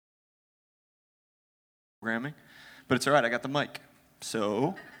programming, but it's all right, I got the mic.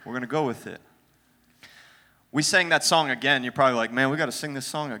 So we're going to go with it. We sang that song again. You're probably like, man, we got to sing this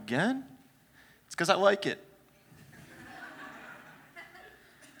song again? It's because I like it.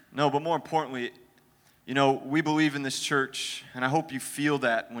 No, but more importantly, you know, we believe in this church, and I hope you feel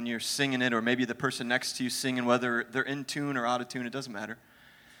that when you're singing it, or maybe the person next to you singing, whether they're in tune or out of tune, it doesn't matter.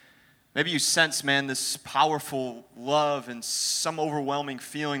 Maybe you sense, man, this powerful love and some overwhelming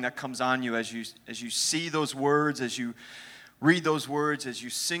feeling that comes on you as you see those words, as you read those words, as you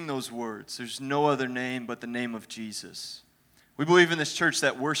sing those words. There's no other name but the name of Jesus. We believe in this church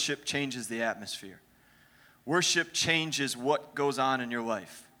that worship changes the atmosphere. Worship changes what goes on in your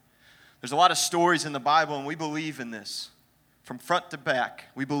life. There's a lot of stories in the Bible, and we believe in this. From front to back,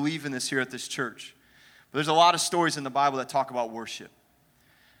 we believe in this here at this church. But there's a lot of stories in the Bible that talk about worship.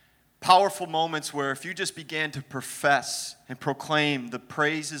 Powerful moments where if you just began to profess and proclaim the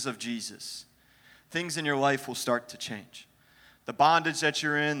praises of Jesus, things in your life will start to change. The bondage that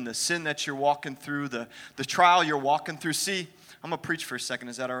you're in, the sin that you're walking through, the trial you're walking through. See, I'm going to preach for a second.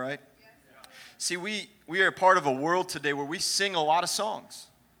 Is that all right? Yeah. See, we are a part of a world today where we sing a lot of songs.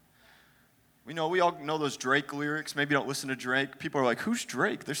 We all know those Drake lyrics. Maybe you don't listen to Drake. People are like, who's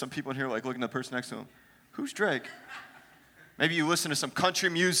Drake? There's some people in here like looking at the person next to them. Who's Drake? Maybe you listen to some country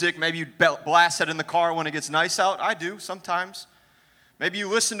music. Maybe you blast it in the car when it gets nice out. I do sometimes. Maybe you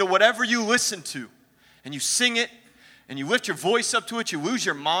listen to whatever you listen to, and you sing it, and you lift your voice up to it. You lose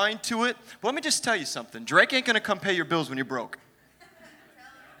your mind to it. But let me just tell you something. Drake ain't going to come pay your bills when you're broke.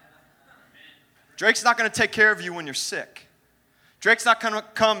 Drake's not going to take care of you when you're sick. Drake's not going to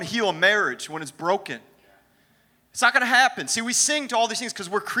come heal a marriage when it's broken. It's not going to happen. See, we sing to all these things because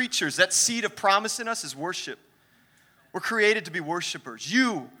we're creatures. That seed of promise in us is worship. We're created to be worshipers.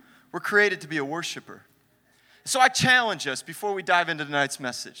 You were created to be a worshiper. So I challenge us, before we dive into tonight's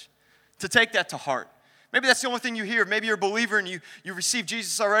message, to take that to heart. Maybe that's the only thing you hear. Maybe you're a believer and you received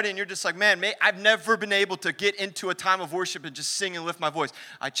Jesus already and you're just like, man, I've never been able to get into a time of worship and just sing and lift my voice.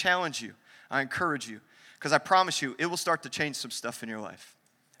 I challenge you. I encourage you. Because I promise you, it will start to change some stuff in your life.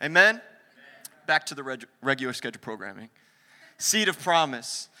 Amen? Amen. Back to the regular schedule programming. Seed of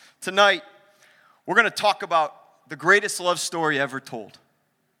promise. Tonight, we're going to talk about the greatest love story ever told.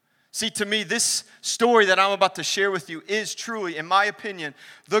 See, to me, this story that I'm about to share with you is truly, in my opinion,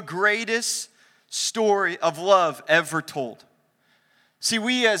 the greatest story of love ever told. See,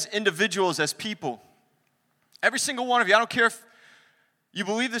 we as individuals, as people, every single one of you, I don't care if you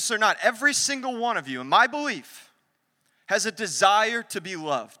believe this or not, every single one of you, in my belief, has a desire to be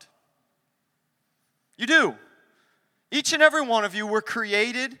loved. You do. Each and every one of you were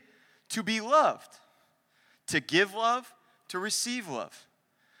created to be loved. To give love, to receive love.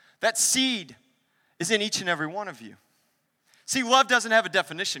 That seed is in each and every one of you. See, love doesn't have a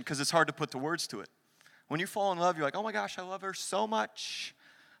definition because it's hard to put the words to it. When you fall in love, you're like, oh my gosh, I love her so much.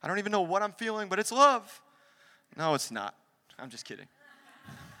 I don't even know what I'm feeling, but it's love. No, it's not. I'm just kidding.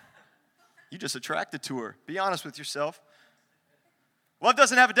 You just attracted to her. Be honest with yourself. Love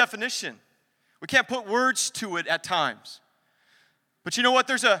doesn't have a definition. We can't put words to it at times. But you know what?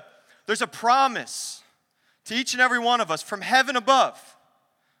 There's a promise to each and every one of us from heaven above.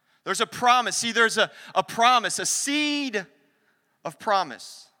 There's a promise. See, there's a promise, a seed of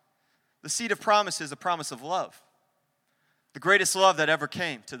promise. The seed of promise is the promise of love. The greatest love that ever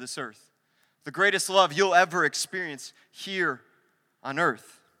came to this earth. The greatest love you'll ever experience here on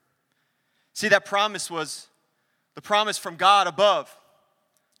earth. See, that promise was the promise from God above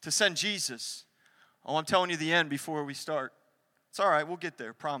to send Jesus. Oh, I'm telling you the end before we start. It's all right, we'll get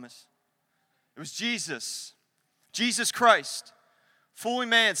there, promise. It was Jesus Christ, fully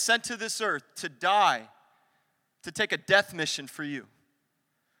man, sent to this earth to die, to take a death mission for you.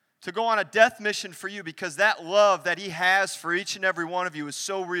 To go on a death mission for you because that love that he has for each and every one of you is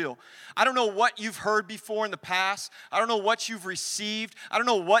so real. I don't know what you've heard before in the past. I don't know what you've received. I don't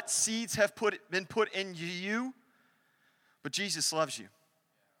know what seeds have been put into you. But Jesus loves you.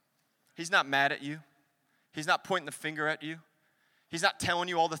 He's not mad at you. He's not pointing the finger at you. He's not telling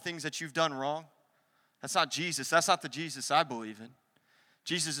you all the things that you've done wrong. That's not Jesus. That's not the Jesus I believe in.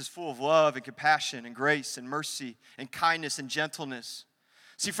 Jesus is full of love and compassion and grace and mercy and kindness and gentleness.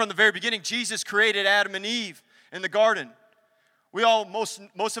 See, from the very beginning, Jesus created Adam and Eve in the garden.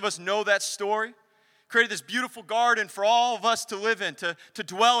 Most of us know that story. Created this beautiful garden for all of us to live in, to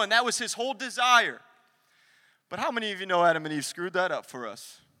dwell in. That was his whole desire. But how many of you know Adam and Eve screwed that up for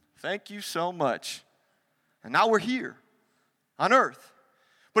us? Thank you so much. And now we're here on earth.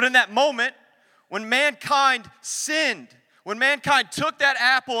 But in that moment, when mankind sinned, when mankind took that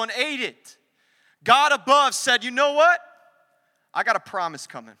apple and ate it, God above said, you know what? I got a promise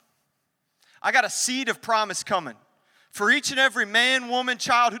coming. I got a seed of promise coming. For each and every man, woman,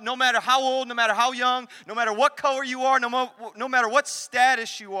 child, no matter how old, no matter how young, no matter what color you are, no matter what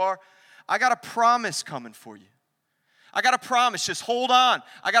status you are, I got a promise coming for you. I got a promise. Just hold on.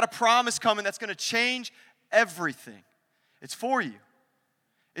 I got a promise coming that's going to change everything. It's for you.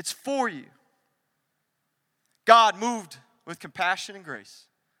 It's for you. God moved with compassion and grace.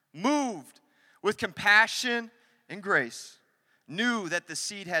 Moved with compassion and grace. Knew that the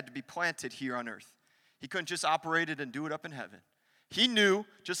seed had to be planted here on earth. He couldn't just operate it and do it up in heaven. He knew,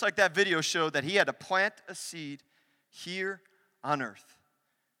 just like that video showed, that he had to plant a seed here on earth.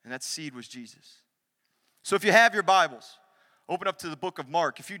 And that seed was Jesus. So if you have your Bibles, open up to the book of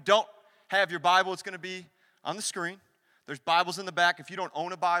Mark. If you don't have your Bible, it's going to be on the screen. There's Bibles in the back. If you don't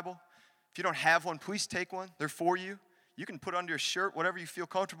own a Bible, if you don't have one, please take one. They're for you. You can put it under your shirt, whatever you feel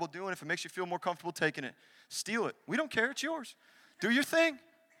comfortable doing. If it makes you feel more comfortable taking it, steal it. We don't care. It's yours. Do your thing.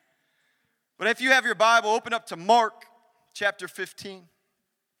 But if you have your Bible, open up to Mark chapter 15. And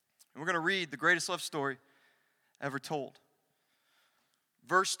we're going to read the greatest love story ever told.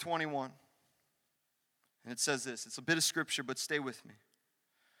 Verse 21. And it says this. It's a bit of scripture, but stay with me.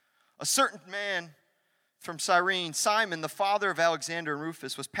 A certain man from Cyrene, Simon, the father of Alexander and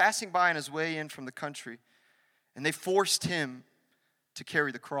Rufus, was passing by on his way in from the country, and they forced him to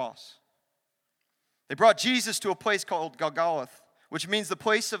carry the cross. They brought Jesus to a place called Golgotha, which means the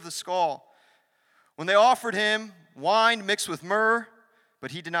place of the skull. When they offered him wine mixed with myrrh,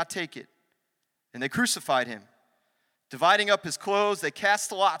 but he did not take it. And they crucified him. Dividing up his clothes, they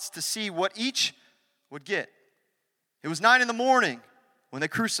cast lots to see what each would get. It was 9 a.m. when they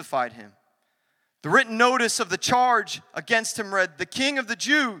crucified him. The written notice of the charge against him read, "The King of the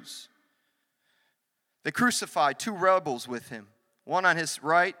Jews." They crucified 2 rebels with him, one on his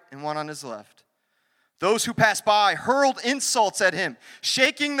right and one on his left. Those who passed by hurled insults at him,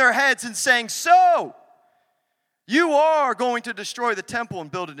 shaking their heads and saying, "So, you are going to destroy the temple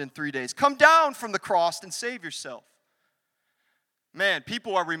and build it in 3 days. Come down from the cross and save yourself." Man,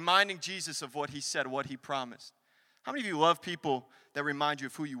 people are reminding Jesus of what he said, what he promised. How many of you love people that remind you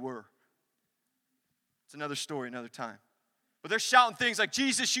of who you were? It's another story, another time. But they're shouting things like,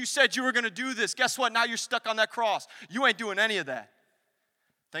 "Jesus, you said you were going to do this. Guess what? Now you're stuck on that cross. You ain't doing any of that."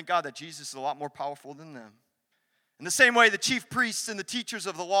 Thank God that Jesus is a lot more powerful than them. In the same way, the chief priests and the teachers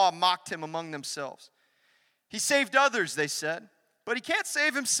of the law mocked him among themselves. "He saved others," they said, "but he can't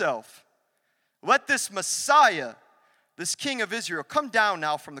save himself. Let this Messiah, this King of Israel, come down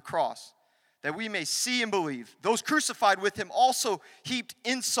now from the cross, that we may see and believe." Those crucified with him also heaped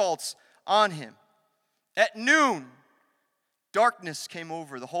insults on him. At noon, darkness came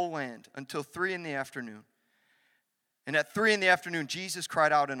over the whole land until 3 p.m. And at 3 p.m, Jesus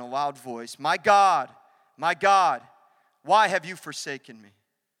cried out in a loud voice, my God, why have you forsaken me?"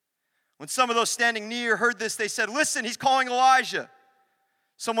 When some of those standing near heard this, they said, "Listen, he's calling Elijah."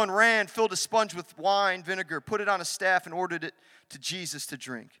 Someone ran, filled a sponge with wine, vinegar, put it on a staff, and ordered it to Jesus to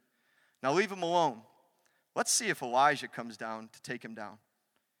drink. "Now leave him alone. Let's see if Elijah comes down to take him down,"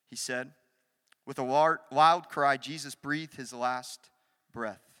 he said. With a loud cry, Jesus breathed his last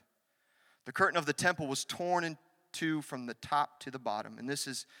breath. The curtain of the temple was torn in two from the top to the bottom. And this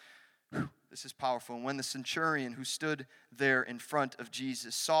is powerful. And when the centurion who stood there in front of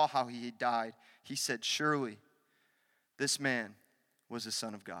Jesus saw how he had died, he said, "Surely this man was the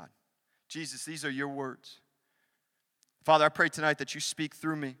Son of God." Jesus, these are your words. Father, I pray tonight that you speak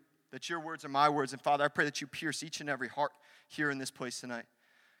through me, that your words are my words. And Father, I pray that you pierce each and every heart here in this place tonight.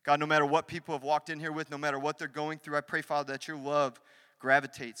 God, no matter what people have walked in here with, no matter what they're going through, I pray, Father, that your love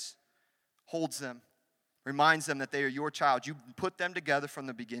gravitates, holds them, reminds them that they are your child. You put them together from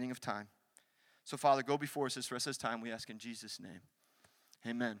the beginning of time. So, Father, go before us this rest of this time, we ask in Jesus' name.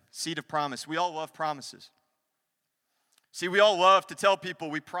 Amen. Seed of promise. We all love promises. See, we all love to tell people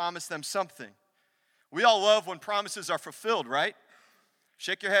we promise them something. We all love when promises are fulfilled, right?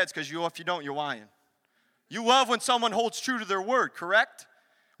 Shake your heads, because if you don't, you're lying. You love when someone holds true to their word, correct?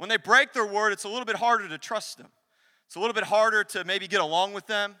 When they break their word, it's a little bit harder to trust them. It's a little bit harder to maybe get along with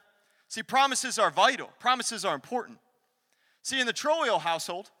them. See, promises are vital. Promises are important. See, in the Trolio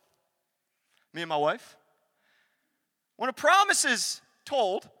household, me and my wife, when a promise is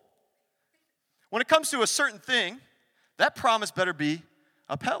told, when it comes to a certain thing, that promise better be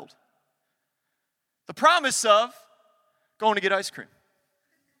upheld. The promise of going to get ice cream.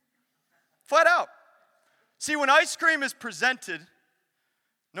 Flat out. See, when ice cream is presented,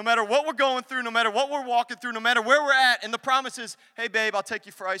 no matter what we're going through, no matter what we're walking through, no matter where we're at, and the promise is, "Hey, babe, I'll take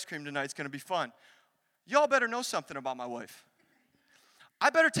you for ice cream tonight. It's going to be fun." Y'all better know something about my wife. I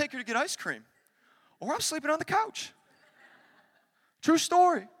better take her to get ice cream, or I'm sleeping on the couch. True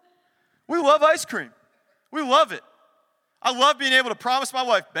story. We love ice cream. We love it. I love being able to promise my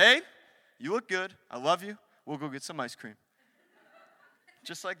wife, babe, you look good. I love you. We'll go get some ice cream.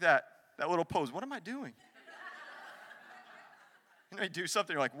 Just like that. That little pose. What am I doing? You do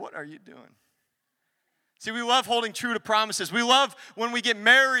something, you're like, what are you doing? See, we love holding true to promises. We love when we get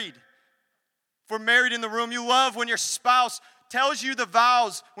married. If we're married in the room, you love when your spouse tells you the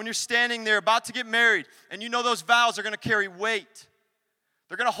vows when you're standing there about to get married, and you know those vows are going to carry weight.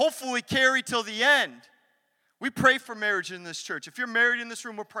 They're going to hopefully carry till the end. We pray for marriage in this church. If you're married in this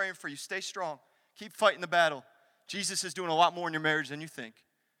room, we're praying for you. Stay strong. Keep fighting the battle. Jesus is doing a lot more in your marriage than you think.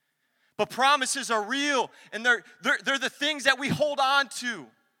 But promises are real, and they're the things that we hold on to.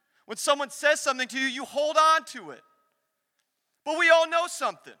 When someone says something to you, you hold on to it. But we all know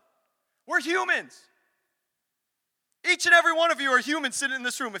something. We're humans. Each and every one of you are humans sitting in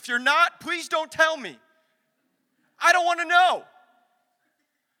this room. If you're not, please don't tell me. I don't want to know.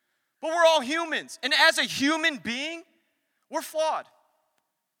 But we're all humans. And as a human being, we're flawed.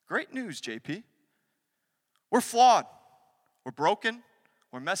 Great news, JP. We're flawed. We're broken.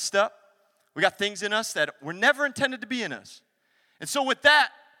 We're messed up. We got things in us that were never intended to be in us. And so with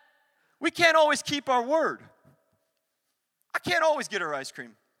that, we can't always keep our word. I can't always get her ice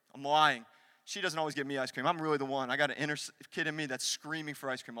cream. I'm lying. She doesn't always get me ice cream. I'm really the one. I got an inner kid in me that's screaming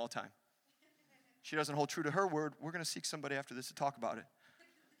for ice cream all the time. She doesn't hold true to her word. We're going to seek somebody after this to talk about it.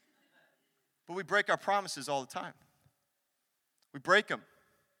 But we break our promises all the time. We break them.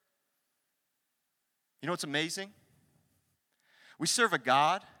 You know what's amazing? We serve a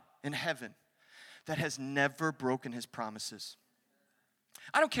God in heaven that has never broken his promises.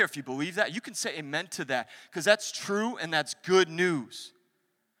 I don't care if you believe that. You can say amen to that because that's true and that's good news.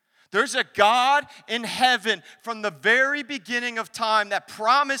 There's a God in heaven from the very beginning of time that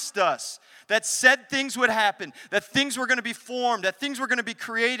promised us, that said things would happen, that things were going to be formed, that things were going to be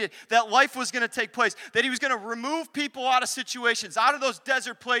created, that life was going to take place, that he was going to remove people out of situations, out of those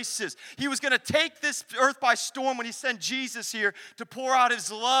desert places. He was going to take this earth by storm when he sent Jesus here to pour out his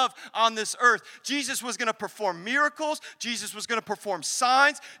love on this earth. Jesus was going to perform miracles. Jesus was going to perform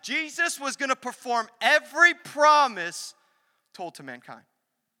signs. Jesus was going to perform every promise told to mankind.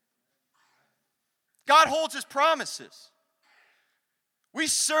 God holds his promises. We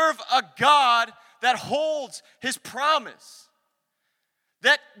serve a God that holds his promise.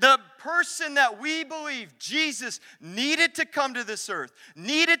 That the person that we believe, Jesus, needed to come to this earth,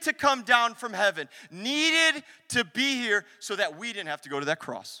 needed to come down from heaven, needed to be here so that we didn't have to go to that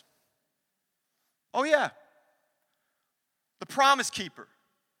cross. Oh yeah. The promise keeper.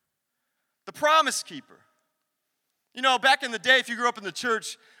 The promise keeper. You know, back in the day, if you grew up in the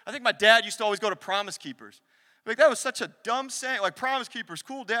church, I think my dad used to always go to Promise Keepers. Like, that was such a dumb saying. Like, Promise Keepers,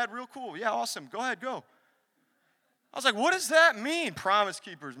 cool, Dad, real cool. Yeah, awesome. Go ahead, go. I was like, what does that mean, Promise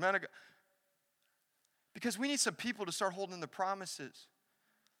Keepers, man? Because we need some people to start holding the promises.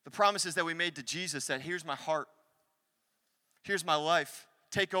 The promises that we made to Jesus that here's my heart. Here's my life.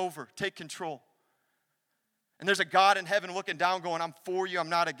 Take over. Take control. And there's a God in heaven looking down going, I'm for you, I'm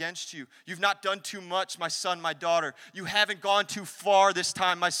not against you. You've not done too much, my son, my daughter. You haven't gone too far this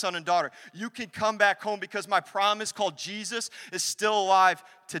time, my son and daughter. You can come back home because my promise called Jesus is still alive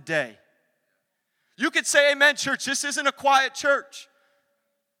today. You could say amen, church. This isn't a quiet church.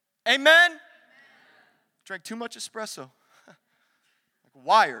 Amen? Drank too much espresso. Like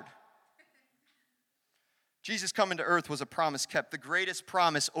wired. Jesus coming to earth was a promise kept. The greatest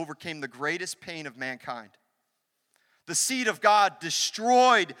promise overcame the greatest pain of mankind. The seed of God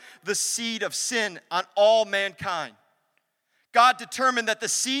destroyed the seed of sin on all mankind. God determined that the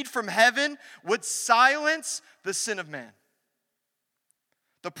seed from heaven would silence the sin of man.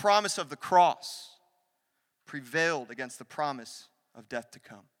 The promise of the cross prevailed against the promise of death to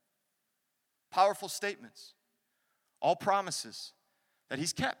come. Powerful statements. All promises that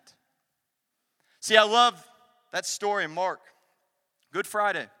he's kept. See, I love that story in Mark. Good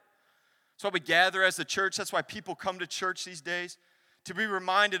Friday. That's why we gather as a church. That's why people come to church these days, to be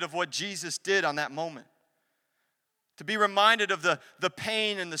reminded of what Jesus did on that moment. To be reminded of the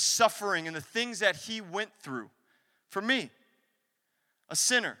pain and the suffering and the things that he went through. For me, a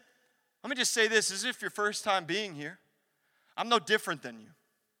sinner. Let me just say this, as if your first time being here. I'm no different than you.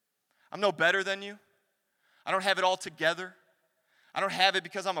 I'm no better than you. I don't have it all together. I don't have it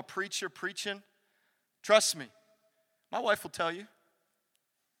because I'm a preacher preaching. Trust me, my wife will tell you.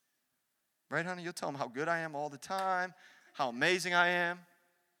 Right, honey? You'll tell them how good I am all the time, how amazing I am.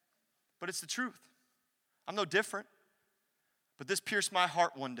 But it's the truth. I'm no different. But this pierced my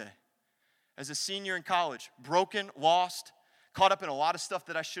heart one day. As a senior in college, broken, lost, caught up in a lot of stuff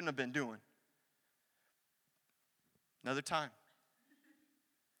that I shouldn't have been doing. Another time.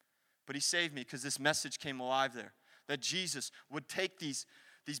 But he saved me because this message came alive there. That Jesus would take these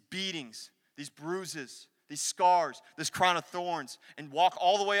beatings, these bruises, these scars, this crown of thorns, and walk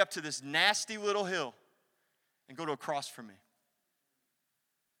all the way up to this nasty little hill and go to a cross for me.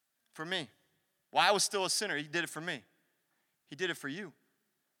 For me. While I was still a sinner, he did it for me. He did it for you.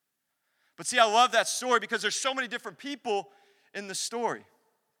 But see, I love that story because there's so many different people in the story.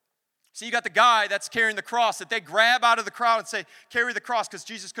 See, you got the guy that's carrying the cross that they grab out of the crowd and say, carry the cross, because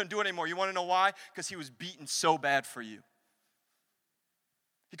Jesus couldn't do it anymore. You want to know why? Because he was beaten so bad for you.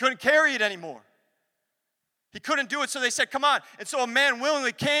 He couldn't carry it anymore. He couldn't do it, so they said, come on. And so a man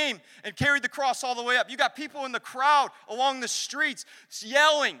willingly came and carried the cross all the way up. You got people in the crowd along the streets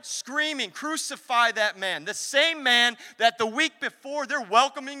yelling, screaming, crucify that man. The same man that the week before they're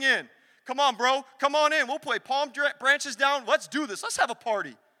welcoming in. Come on, bro. Come on in. We'll play palm branches down. Let's do this. Let's have a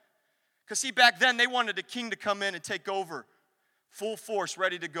party. Because see, back then they wanted a king to come in and take over. Full force,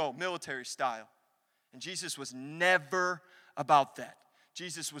 ready to go, military style. And Jesus was never about that.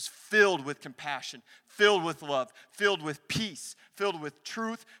 Jesus was filled with compassion, filled with love, filled with peace, filled with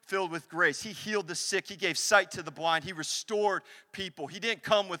truth, filled with grace. He healed the sick. He gave sight to the blind. He restored people. He didn't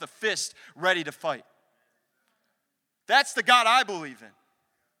come with a fist ready to fight. That's the God I believe in.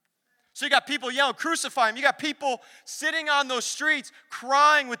 So you got people yelling, crucify him. You got people sitting on those streets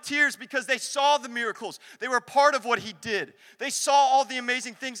crying with tears because they saw the miracles. They were part of what he did. They saw all the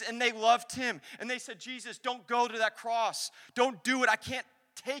amazing things and they loved him. And they said, Jesus, don't go to that cross. Don't do it. I can't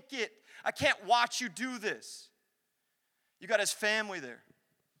take it. I can't watch you do this. You got his family there.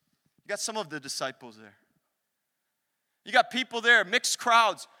 You got some of the disciples there. You got people there, mixed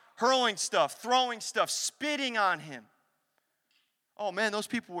crowds, hurling stuff, throwing stuff, spitting on him. Oh man, those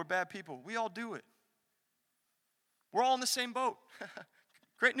people were bad people. We all do it. We're all in the same boat.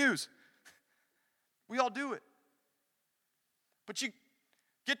 Great news. We all do it. But you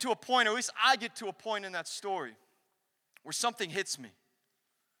get to a point, or at least I get to a point in that story, where something hits me.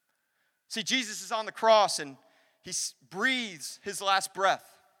 See, Jesus is on the cross and he breathes his last breath.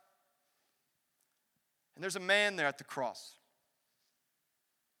 And there's a man there at the cross.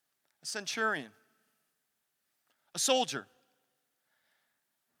 A centurion. A soldier.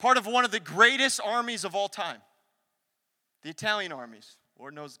 Part of one of the greatest armies of all time. The Italian armies.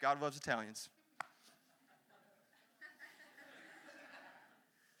 Lord knows God loves Italians.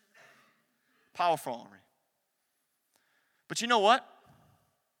 Powerful army. But you know what?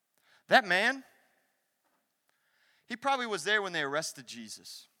 That man, he probably was there when they arrested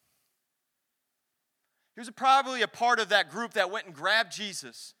Jesus. He was probably a part of that group that went and grabbed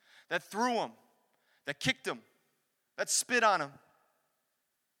Jesus, that threw him, that kicked him, that spit on him.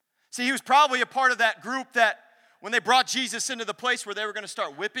 See, he was probably a part of that group that when they brought Jesus into the place where they were going to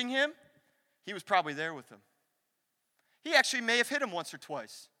start whipping him, he was probably there with them. He actually may have hit him once or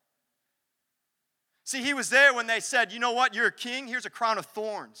twice. See, he was there when they said, you know what, you're a king, here's a crown of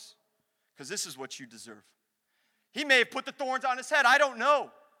thorns, because this is what you deserve. He may have put the thorns on his head, I don't know.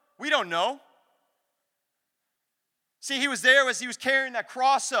 We don't know. See, he was there as he was carrying that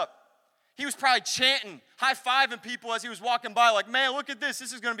cross up. He was probably chanting, high-fiving people as he was walking by, like, man, look at this.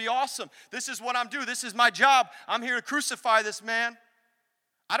 This is going to be awesome. This is what I'm doing. This is my job. I'm here to crucify this man.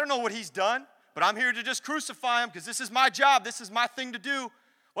 I don't know what he's done, but I'm here to just crucify him because this is my job. This is my thing to do.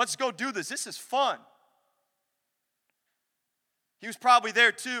 Let's go do this. This is fun. He was probably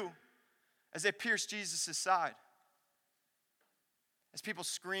there, too, as they pierced Jesus' side, as people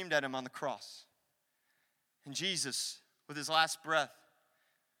screamed at him on the cross. And Jesus, with his last breath,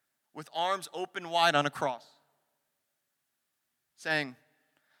 with arms open wide on a cross, saying,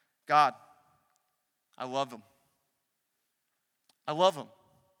 God, I love them. I love them.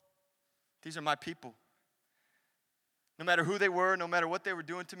 These are my people. No matter who they were, no matter what they were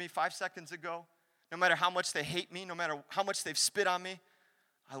doing to me 5 seconds ago, no matter how much they hate me, no matter how much they've spit on me,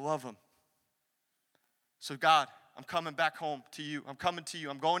 I love them. So God, I'm coming back home to you. I'm coming to you.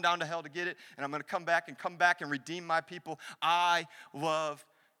 I'm going down to hell to get it, and I'm going to come back and redeem my people. I love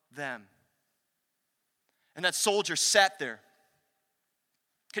them. And that soldier sat there.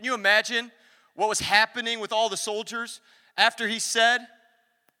 Can you imagine what was happening with all the soldiers after he said,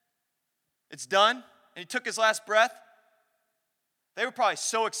 it's done, and he took his last breath? They were probably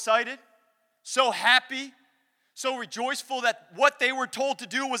so excited, so happy, so rejoiceful that what they were told to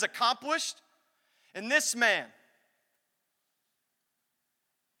do was accomplished. And this man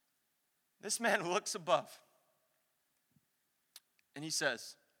looks above, and he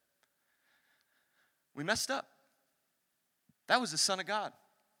says, we messed up. That was the Son of God.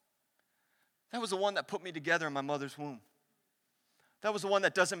 That was the one that put me together in my mother's womb. That was the one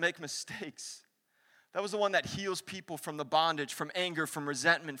that doesn't make mistakes. That was the one that heals people from the bondage, from anger, from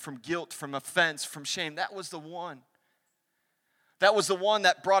resentment, from guilt, from offense, from shame. That was the one. That was the one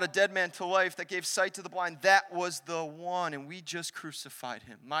that brought a dead man to life, that gave sight to the blind. That was the one, and we just crucified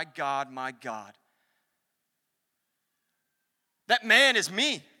him. My God, my God. That man is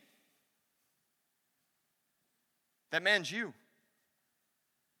me. That man's you.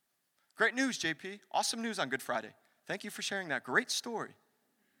 Great news, JP. Awesome news on Good Friday. Thank you for sharing that. Great story.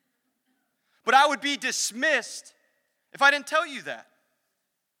 But I would be dismissed if I didn't tell you that.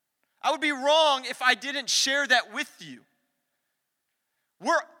 I would be wrong if I didn't share that with you.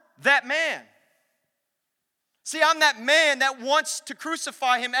 We're that man. See, I'm that man that wants to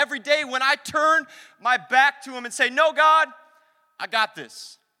crucify him every day when I turn my back to him and say, no, God, I got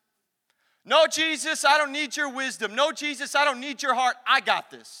this. No, Jesus, I don't need your wisdom. No, Jesus, I don't need your heart. I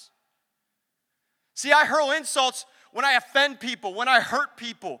got this. See, I hurl insults when I offend people, when I hurt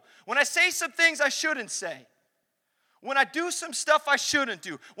people, when I say some things I shouldn't say, when I do some stuff I shouldn't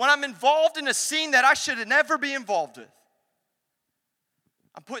do, when I'm involved in a scene that I should never be involved with.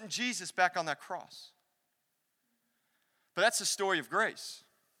 I'm putting Jesus back on that cross. But that's the story of grace.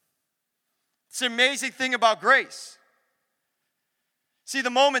 It's the amazing thing about grace. See, the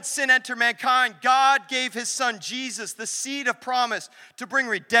moment sin entered mankind, God gave his son Jesus, the seed of promise, to bring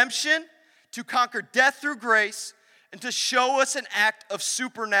redemption, to conquer death through grace, and to show us an act of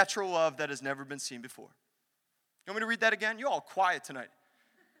supernatural love that has never been seen before. You want me to read that again? You're all quiet tonight.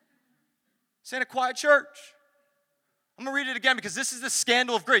 This ain't a quiet church. I'm going to read it again because this is the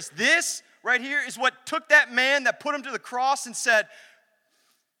scandal of grace. This right here is what took that man that put him to the cross and said,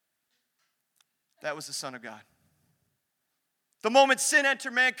 that was the Son of God. The moment sin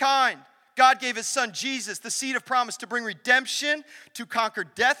entered mankind, God gave his son Jesus, the seed of promise, to bring redemption, to conquer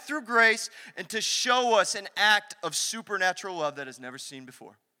death through grace, and to show us an act of supernatural love that is never seen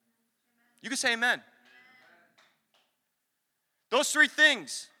before. You can say amen. Those three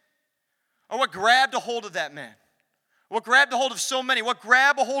things are what grabbed a hold of that man. What grabbed a hold of so many. What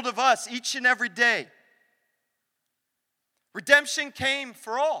grabbed a hold of us each and every day. Redemption came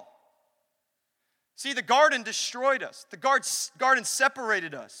for all. See, the garden destroyed us. The garden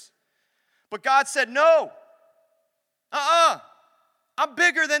separated us. But God said, no. I'm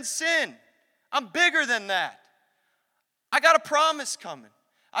bigger than sin. I'm bigger than that. I got a promise coming.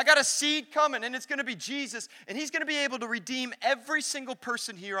 I got a seed coming, and it's going to be Jesus, and he's going to be able to redeem every single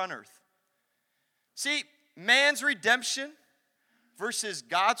person here on earth. See, man's redemption versus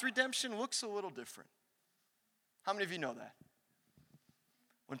God's redemption looks a little different. How many of you know that?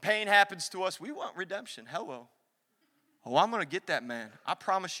 When pain happens to us, we want redemption. Hello. Oh, I'm going to get that man. I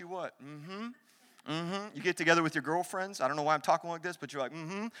promise you what. You get together with your girlfriends. I don't know why I'm talking like this, but you're like,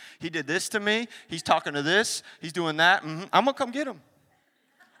 he did this to me. He's talking to this. He's doing that. I'm going to come get him.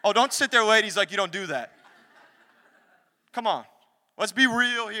 Oh, don't sit there, ladies, like you don't do that. Come on. Let's be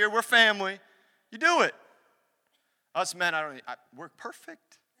real here. We're family. You do it. Us men, we're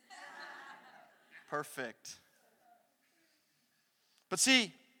perfect. Perfect. But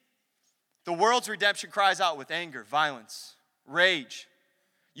see, the world's redemption cries out with anger, violence, rage.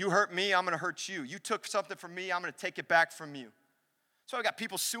 You hurt me, I'm going to hurt you. You took something from me, I'm going to take it back from you. So I got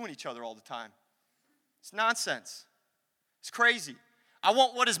people suing each other all the time. It's nonsense. It's crazy. I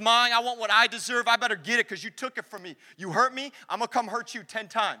want what is mine. I want what I deserve. I better get it because you took it from me. You hurt me, I'm going to come hurt you 10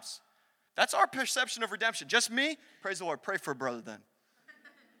 times. That's our perception of redemption. Just me? Praise the Lord. Pray for a brother then.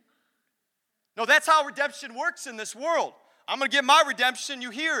 No, that's how redemption works in this world. I'm going to get my redemption. You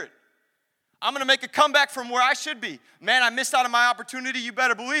hear it. I'm going to make a comeback from where I should be. Man, I missed out on my opportunity. You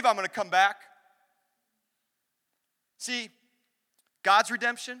better believe I'm going to come back. See, God's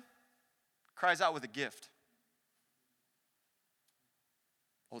redemption cries out with a gift.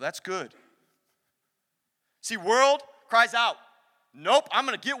 Oh, that's good. See, world cries out, nope, I'm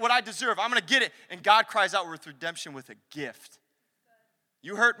going to get what I deserve. I'm going to get it. And God cries out with redemption with a gift.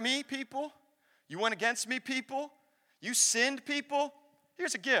 You hurt me, people. You went against me, people. You sinned, people.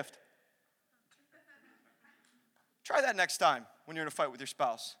 Here's a gift. Try that next time when you're in a fight with your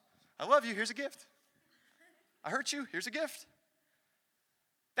spouse. I love you. Here's a gift. I hurt you. Here's a gift.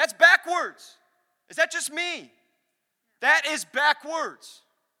 That's backwards. Is that just me? That is backwards.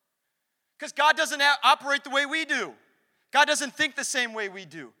 Because God doesn't operate the way we do. God doesn't think the same way we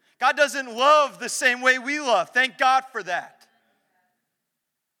do. God doesn't love the same way we love. Thank God for that.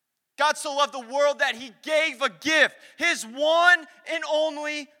 God so loved the world that he gave a gift, his one and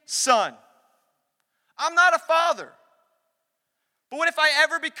only son. I'm not a father. But what if I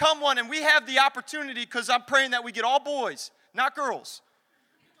ever become one and we have the opportunity, because I'm praying that we get all boys, not girls.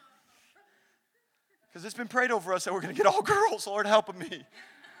 Because it's been prayed over us that we're going to get all girls. Lord, help me.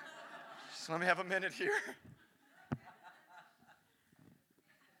 So let me have a minute here.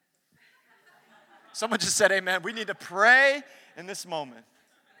 Someone just said amen. We need to pray in this moment.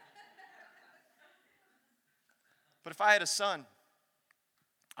 But if I had a son,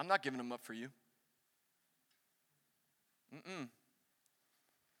 I'm not giving him up for you.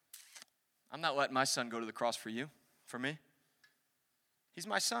 I'm not letting my son go to the cross for you, for me. He's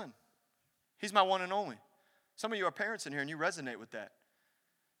my son. He's my one and only. Some of you are parents in here and you resonate with that.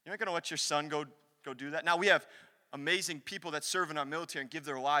 You ain't going to let your son go do that. Now, we have amazing people that serve in our military and give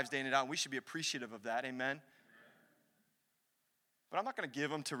their lives day in and out, and we should be appreciative of that. Amen? But I'm not going to give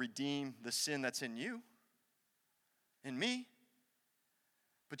them to redeem the sin that's in you, in me.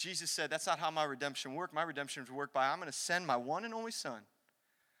 But Jesus said, that's not how my redemption worked. My redemption worked by I'm going to send my one and only son,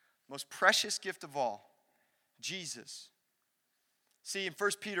 most precious gift of all, Jesus. See, in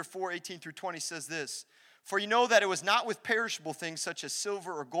 1 Peter 4:18-20 says this, for you know that it was not with perishable things such as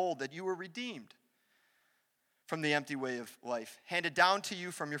silver or gold that you were redeemed from the empty way of life, handed down to you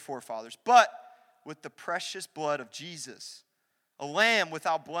from your forefathers, but with the precious blood of Jesus, a lamb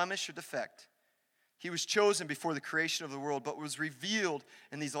without blemish or defect. He was chosen before the creation of the world, but was revealed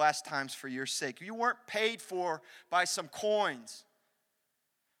in these last times for your sake. You weren't paid for by some coins,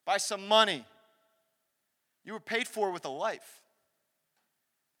 by some money. You were paid for with a life.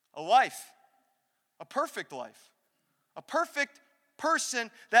 A life. A perfect life. A perfect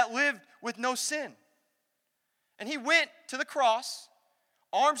person that lived with no sin. And he went to the cross,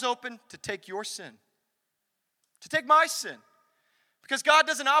 arms open, to take your sin. To take my sin. Because God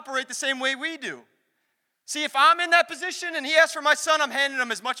doesn't operate the same way we do. See, if I'm in that position and he asks for my son, I'm handing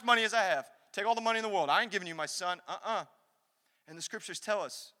him as much money as I have. Take all the money in the world. I ain't giving you my son. And the scriptures tell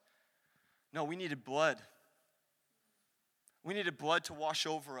us, no, we needed blood. We needed blood to wash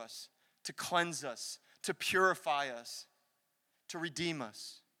over us, to cleanse us, to purify us, to redeem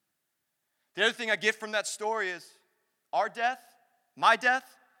us. The other thing I get from that story is our death, my death,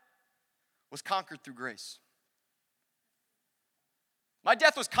 was conquered through grace. My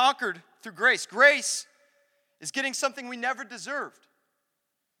death was conquered through grace. Grace is getting something we never deserved.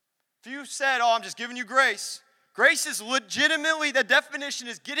 If you said, oh, I'm just giving you grace, grace is legitimately, the definition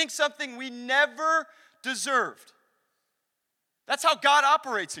is getting something we never deserved. That's how God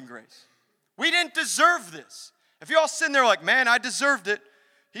operates in grace. We didn't deserve this. If you're all sitting there like, man, I deserved it,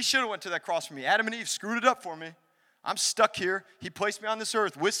 he should have went to that cross for me. Adam and Eve screwed it up for me. I'm stuck here. He placed me on this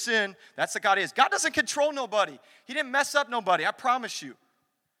earth with sin. That's the God he is. God doesn't control nobody. He didn't mess up nobody, I promise you.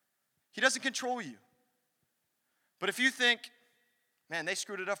 He doesn't control you. But if you think, man, they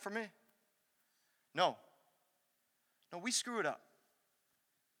screwed it up for me. No, we screw it up.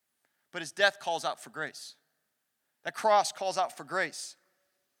 But his death calls out for grace. That cross calls out for grace.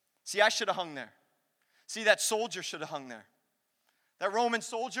 See, I should have hung there. See, that soldier should have hung there. That Roman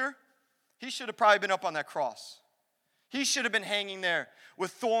soldier, he should have probably been up on that cross. He should have been hanging there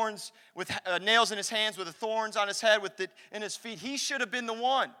with thorns, with nails in his hands, with the thorns on his head, with it in his feet. He should have been the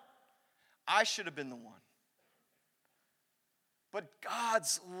one. I should have been the one. But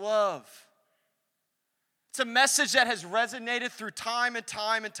God's love, it's a message that has resonated through time and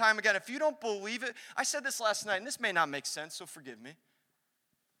time and time again. If you don't believe it, I said this last night, and this may not make sense, so forgive me.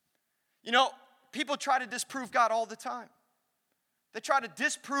 You know, people try to disprove God all the time. They try to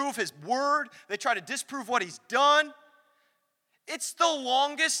disprove his word. They try to disprove what he's done. It's the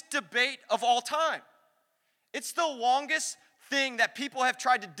longest debate of all time. It's the longest thing that people have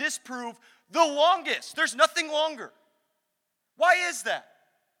tried to disprove, the longest. There's nothing longer. Why is that?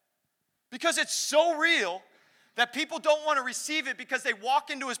 Because it's so real that people don't want to receive it because they walk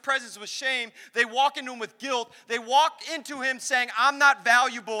into his presence with shame. They walk into him with guilt. They walk into him saying, I'm not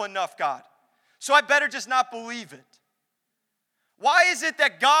valuable enough, God. So I better just not believe it. Why is it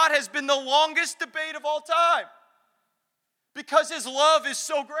that God has been the longest debate of all time? Because his love is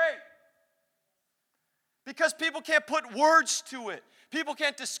so great. Because people can't put words to it. People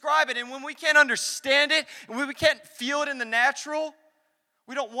can't describe it. And when we can't understand it, and when we can't feel it in the natural,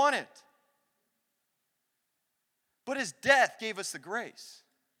 we don't want it. But his death gave us the grace.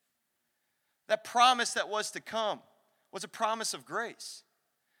 That promise that was to come was a promise of grace.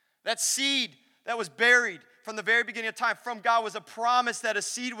 That seed that was buried from the very beginning of time from God was a promise that a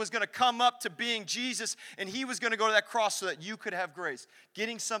seed was going to come up to being Jesus, and he was going to go to that cross so that you could have grace,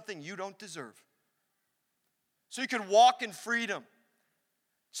 getting something you don't deserve. So you could walk in freedom.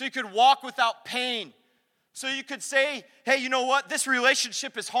 So you could walk without pain. So you could say, hey, you know what? This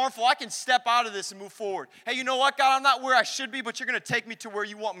relationship is harmful. I can step out of this and move forward. Hey, you know what, God? I'm not where I should be, but you're going to take me to where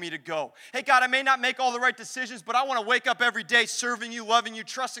you want me to go. Hey, God, I may not make all the right decisions, but I want to wake up every day serving you, loving you,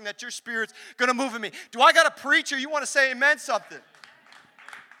 trusting that your Spirit's going to move in me. Do I got to preach or you want to say amen something?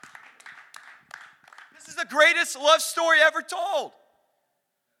 is the greatest love story ever told.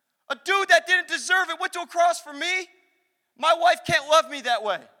 A dude that didn't deserve it went to a cross for me. My wife can't love me that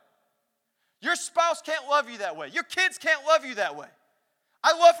way. Your spouse can't love you that way. Your kids can't love you that way.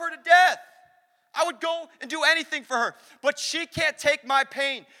 I love her to death. I would go and do anything for her. But she can't take my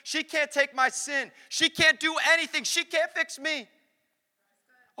pain. She can't take my sin. She can't do anything. She can't fix me.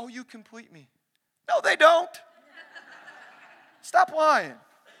 Oh, you complete me. No, they don't. Stop lying.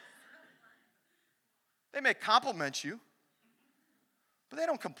 They may compliment you, but they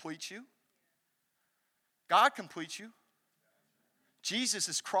don't complete you. God completes you.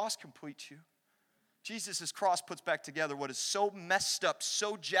 Jesus' cross completes you. Jesus' cross puts back together what is so messed up,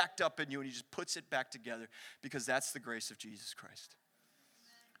 so jacked up in you, and he just puts it back together because that's the grace of Jesus Christ.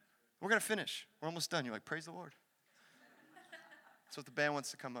 We're going to finish. We're almost done. You're like, praise the Lord. So if the band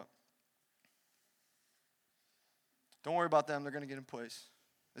wants to come up. Don't worry about them. They're going to get in place.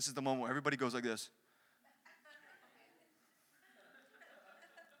 This is the moment where everybody goes like this.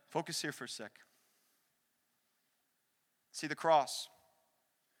 Focus here for a sec. See, the cross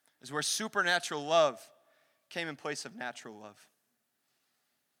is where supernatural love came in place of natural love.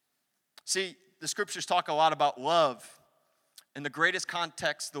 See, the scriptures talk a lot about love. In the greatest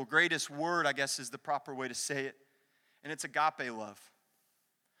context, the greatest word, I guess, is the proper way to say it. And it's agape love.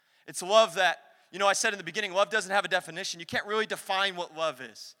 It's love that, I said in the beginning, love doesn't have a definition. You can't really define what love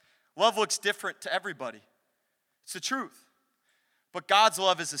is. Love looks different to everybody. It's the truth. But God's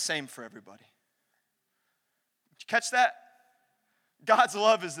love is the same for everybody. Did you catch that? God's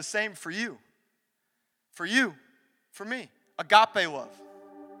love is the same for you. For you. For me. Agape love.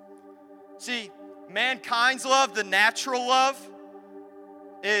 See, mankind's love, the natural love,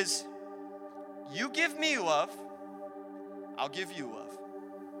 is you give me love, I'll give you love.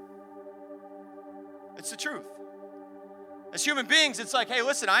 It's the truth. As human beings, it's like, hey,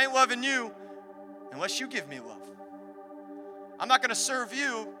 listen, I ain't loving you unless you give me love. I'm not going to serve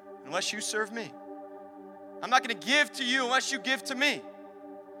you unless you serve me. I'm not going to give to you unless you give to me.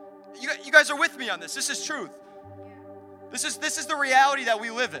 You guys are with me on this. This is truth. This is the reality that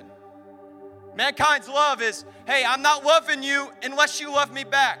we live in. Mankind's love is, hey, I'm not loving you unless you love me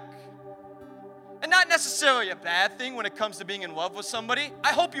back. And not necessarily a bad thing when it comes to being in love with somebody.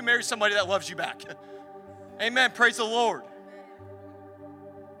 I hope you marry somebody that loves you back. Amen. Praise the Lord.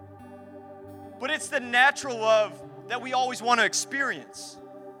 But it's the natural love that we always want to experience.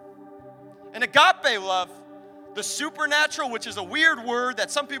 And agape love, the supernatural, which is a weird word that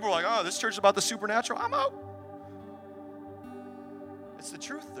some people are like, oh, this church is about the supernatural. I'm out. It's the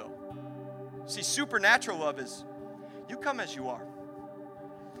truth, though. See, supernatural love is you come as you are.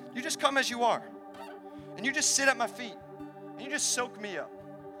 You just come as you are. And you just sit at my feet. And you just soak me up.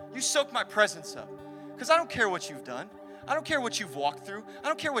 You soak my presence up. Because I don't care what you've done. I don't care what you've walked through. I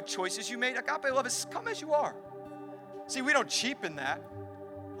don't care what choices you made. Agape love is come as you are. See, we don't cheapen that.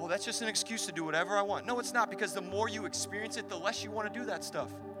 Oh, that's just an excuse to do whatever I want. No, it's not, because the more you experience it, the less you want to do that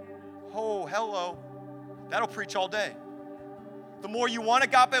stuff. Oh, hello. That'll preach all day. The more you want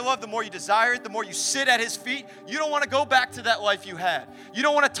agape love, the more you desire it, the more you sit at his feet. You don't want to go back to that life you had. You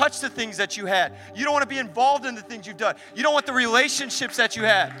don't want to touch the things that you had. You don't want to be involved in the things you've done. You don't want the relationships that you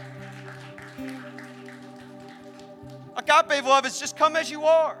had. Agape love is just come as you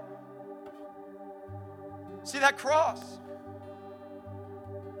are. See that cross?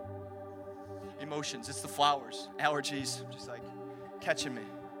 Emotions, it's the flowers, allergies, just like catching me.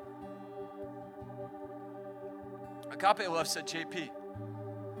 Agape love said, JP,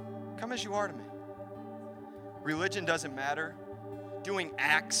 come as you are to me. Religion doesn't matter. Doing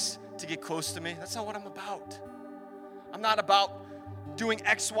acts to get close to me, that's not what I'm about. I'm not about doing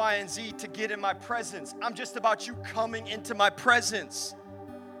X, Y, and Z to get in my presence. I'm just about you coming into my presence.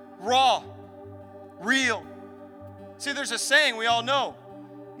 Raw, real. See, there's a saying we all know.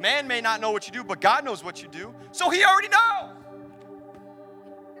 Man may not know what you do, but God knows what you do. So he already knows.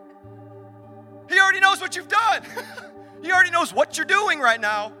 He already knows what you've done. He already knows what you're doing right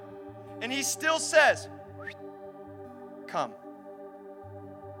now. And he still says, come.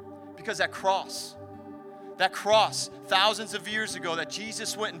 Because that cross, thousands of years ago that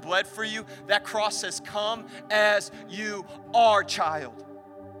Jesus went and bled for you, that cross says, come as you are, child.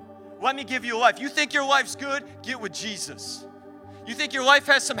 Let me give you a life. You think your life's good? Get with Jesus. You think your life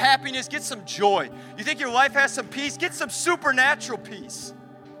has some happiness? Get some joy. You think your life has some peace? Get some supernatural peace.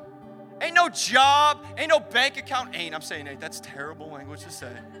 Ain't no job, ain't no bank account. I'm saying ain't. That's terrible language to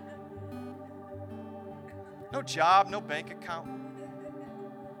say. No job, no bank account.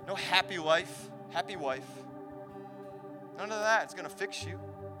 No happy life, happy wife. None of that's going to fix you.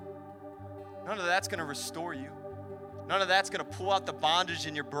 None of that's going to restore you. None of that's going to pull out the bondage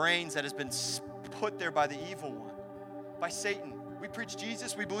in your brains that has been put there by the evil one, by Satan. We preach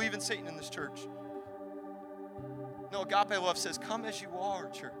Jesus, we believe in Satan in this church. No, agape love says, come as you are,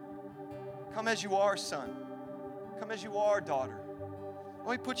 church. Come as you are, son. Come as you are, daughter.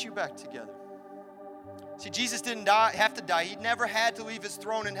 Let me put you back together. See, Jesus didn't have to die. He never had to leave his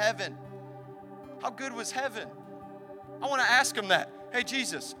throne in heaven. How good was heaven? I want to ask him that. Hey,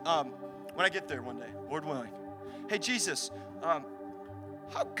 Jesus, when I get there one day, Lord willing. Hey, Jesus,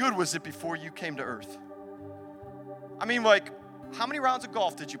 how good was it before you came to earth? I mean, like, how many rounds of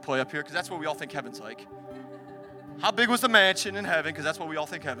golf did you play up here? Because that's what we all think heaven's like. How big was the mansion in heaven? Because that's what we all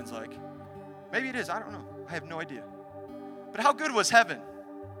think heaven's like. Maybe it is. I don't know. I have no idea. But how good was heaven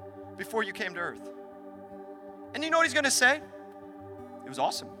before you came to earth? And you know what he's going to say? It was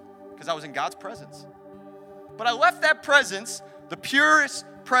awesome because I was in God's presence. But I left that presence, the purest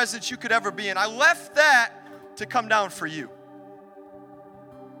presence you could ever be in. I left that to come down for you.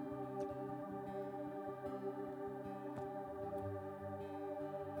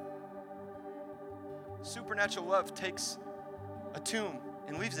 Supernatural love takes a tomb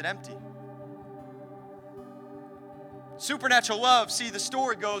and leaves it empty. Supernatural love, see, the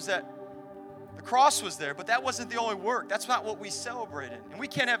story goes that the cross was there, but that wasn't the only work. That's not what we celebrated. And we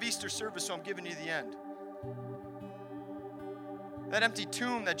can't have Easter service, so I'm giving you the end. That empty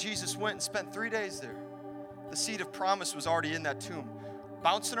tomb that Jesus went and spent 3 days there, the seed of promise was already in that tomb,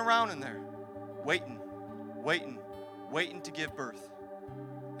 bouncing around in there, waiting to give birth.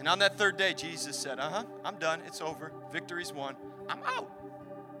 And on that third day, Jesus said, I'm done. It's over. Victory's won. I'm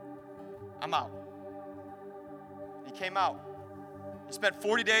out. He came out. He spent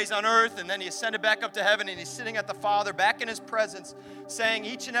 40 days on earth, and then he ascended back up to heaven, and he's sitting at the Father, back in his presence, saying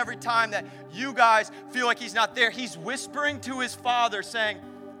each and every time that you guys feel like he's not there, he's whispering to his Father, saying,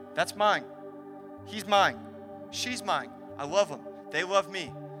 that's mine. He's mine. She's mine. I love them. They love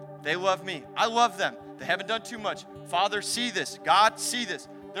me. They love me. I love them. They haven't done too much. Father, see this. God, see this.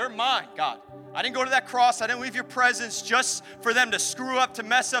 They're mine, God. I didn't go to that cross. I didn't leave your presence just for them to screw up, to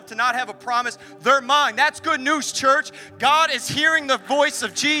mess up, to not have a promise. They're mine. That's good news, church. God is hearing the voice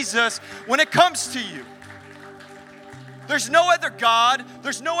of Jesus when it comes to you. There's no other God.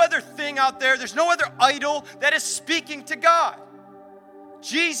 There's no other thing out there. There's no other idol that is speaking to God.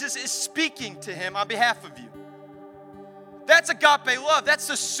 Jesus is speaking to him on behalf of you. That's agape love. That's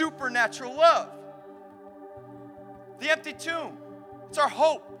the supernatural love. The empty tomb. It's our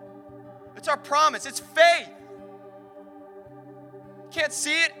hope. It's our promise. It's faith. Can't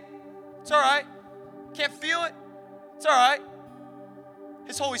see it. It's all right. Can't feel it. It's all right.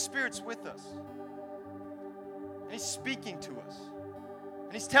 His Holy Spirit's with us. And he's speaking to us.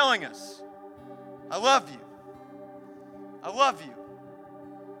 And he's telling us, I love you. I love you.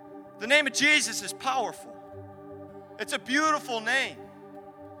 The name of Jesus is powerful. It's a beautiful name.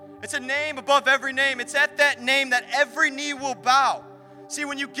 It's a name above every name. It's at that name that every knee will bow. See,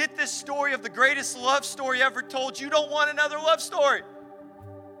 when you get this story of the greatest love story ever told, you don't want another love story.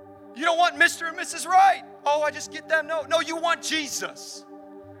 You don't want Mr. and Mrs. Right. Oh, I just get them. No, you want Jesus.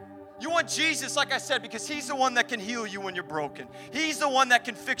 You want Jesus, like I said, because he's the one that can heal you when you're broken. He's the one that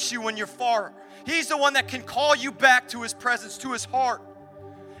can fix you when you're far. He's the one that can call you back to his presence, to his heart.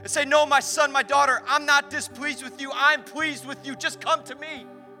 And say, no, my son, my daughter, I'm not displeased with you. I'm pleased with you. Just come to me.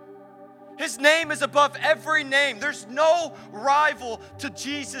 His name is above every name. There's no rival to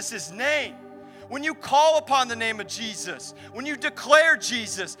Jesus' name. When you call upon the name of Jesus, when you declare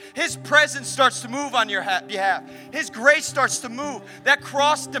Jesus, his presence starts to move on your behalf. His grace starts to move. That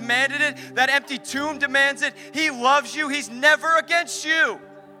cross demanded it. That empty tomb demands it. He loves you. He's never against you.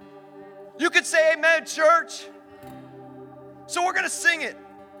 You could say amen, church. So we're going to sing it.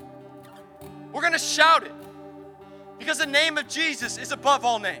 We're going to shout it. Because the name of Jesus is above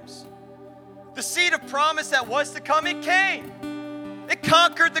all names. The seed of promise that was to come, it came. It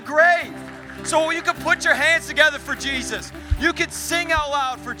conquered the grave. So you can put your hands together for Jesus. You can sing out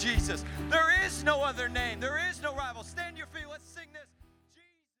loud for Jesus. There is no other name. There is no rival. Stand to your feet. Let's sing.